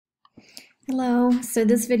Hello, so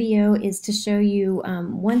this video is to show you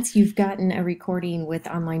once you've gotten a recording with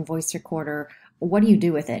Online Voice Recorder, what do you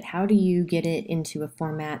do with it? How do you get it into a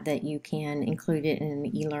format that you can include it in an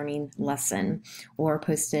e-learning lesson or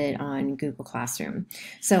post it on Google Classroom?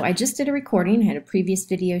 So I just did a recording, I had a previous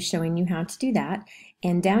video showing you how to do that,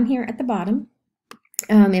 and down here at the bottom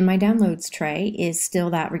in my downloads tray is still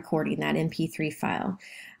that recording, that MP3 file.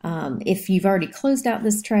 If you've already closed out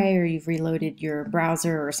this tray or you've reloaded your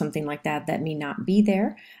browser or something like that, that may not be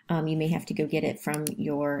there. You may have to go get it from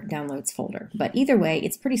your downloads folder. But either way,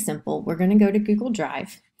 it's pretty simple. We're going to go to Google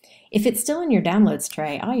Drive. If it's still in your downloads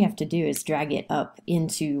tray, all you have to do is drag it up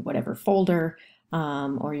into whatever folder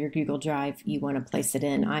or your Google Drive you want to place it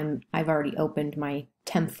in. I've already opened my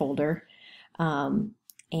temp folder. I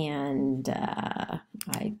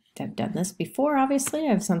have done this before, obviously.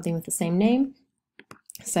 I have something with the same name,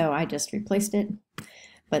 so I just replaced it.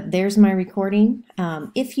 But there's my recording.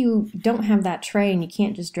 If you don't have that tray and you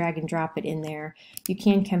can't just drag and drop it in there, you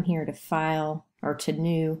can come here to File or to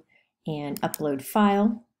New and Upload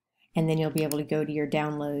File, and then you'll be able to go to your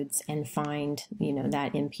downloads and find,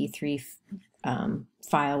 that MP3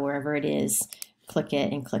 file wherever it is. Click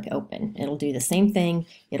it and click open. It'll do the same thing.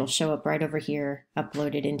 It'll show up right over here,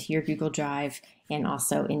 uploaded into your Google Drive and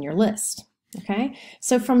also in your list. Okay,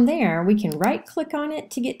 so from there we can right click on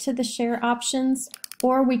it to get to the share options,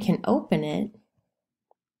 or we can open it.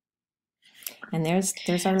 And there's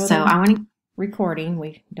our little recording.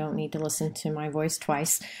 We don't need to listen to my voice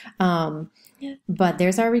twice. But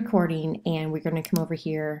there's our recording, and we're going to come over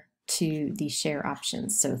here to the share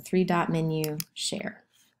options. So three-dot menu, share.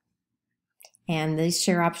 And these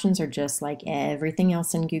share options are just like everything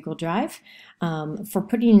else in Google Drive. For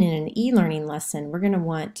putting in an e-learning lesson, we're going to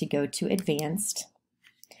want to go to Advanced.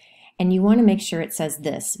 And you want to make sure it says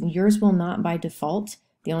this. Yours will not by default.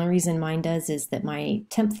 The only reason mine does is that my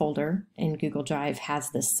temp folder in Google Drive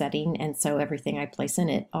has this setting, and so everything I place in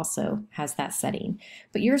it also has that setting.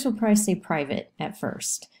 But yours will probably say private at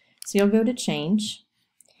first. So you'll go to Change,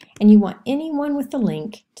 and you want anyone with the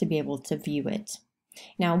link to be able to view it.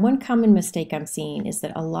 Now, one common mistake I'm seeing is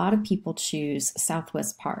that a lot of people choose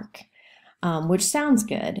Southwest Park, which sounds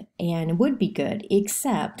good and would be good,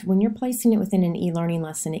 except when you're placing it within an e-learning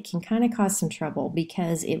lesson, it can kind of cause some trouble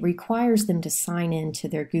because it requires them to sign in to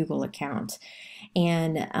their Google account.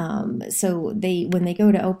 And so when they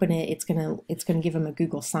go to open it, it's gonna give them a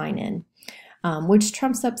Google sign-in. Which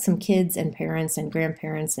trumps up some kids and parents and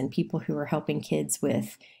grandparents and people who are helping kids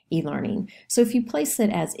with e-learning. So if you place it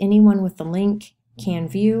as anyone with the link can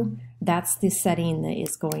view, that's the setting that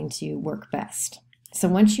is going to work best. So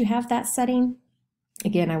once you have that setting,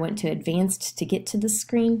 again, I went to Advanced to get to the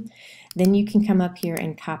screen, then you can come up here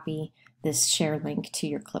and copy this share link to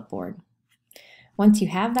your clipboard. Once you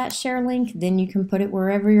have that share link, then you can put it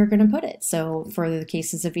wherever you're going to put it. So for the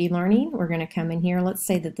cases of e-learning, we're going to come in here. Let's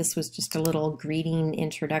say that this was just a little greeting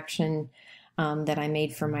introduction that I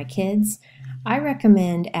made for my kids. I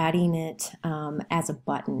recommend adding it as a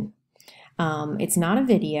button. It's not a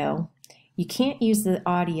video. You can't use the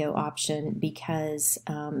audio option because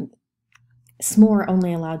SMORE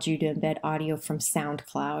only allowed you to embed audio from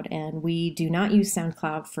SoundCloud, and we do not use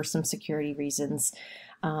SoundCloud for some security reasons.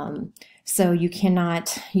 So you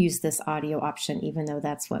cannot use this audio option, even though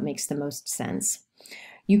that's what makes the most sense.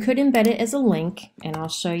 You could embed it as a link, and I'll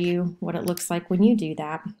show you what it looks like when you do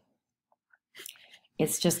that.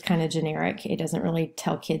 It's just kind of generic. It doesn't really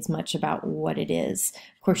tell kids much about what it is.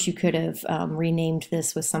 Of course, you could have renamed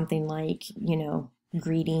this with something like,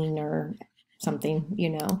 greeting or something,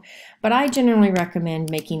 But I generally recommend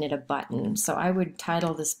making it a button. So I would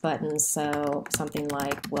title this button something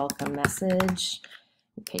like welcome message.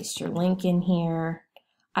 Paste your link in here.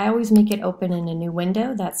 I always make it open in a new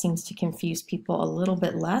window. That seems to confuse people a little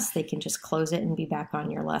bit less. They can just close it and be back on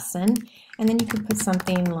your lesson. And then you could put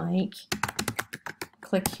something like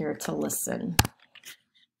click here to listen.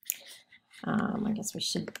 I guess we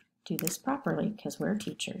should do this properly because we're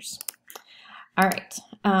teachers. All right,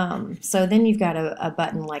 so then you've got a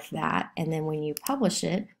button like that, and then when you publish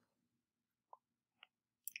it,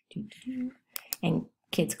 and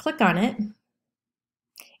kids click on it,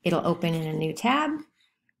 it'll open in a new tab,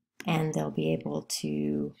 and they'll be able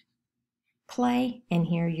to play and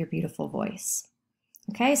hear your beautiful voice.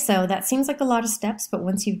 Okay, so that seems like a lot of steps, but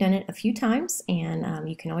once you've done it a few times, and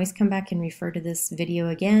you can always come back and refer to this video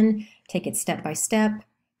again, take it step by step,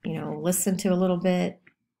 listen to a little bit,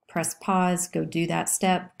 press pause, go do that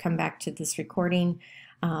step, come back to this recording.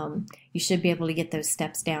 You should be able to get those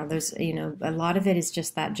steps down. There's, a lot of it is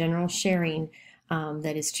just that general sharing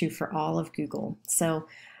that is true for all of Google. So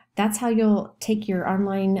that's how you'll take your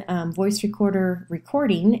online voice recorder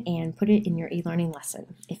recording and put it in your e-learning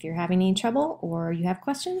lesson. If you're having any trouble or you have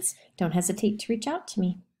questions, don't hesitate to reach out to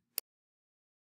me.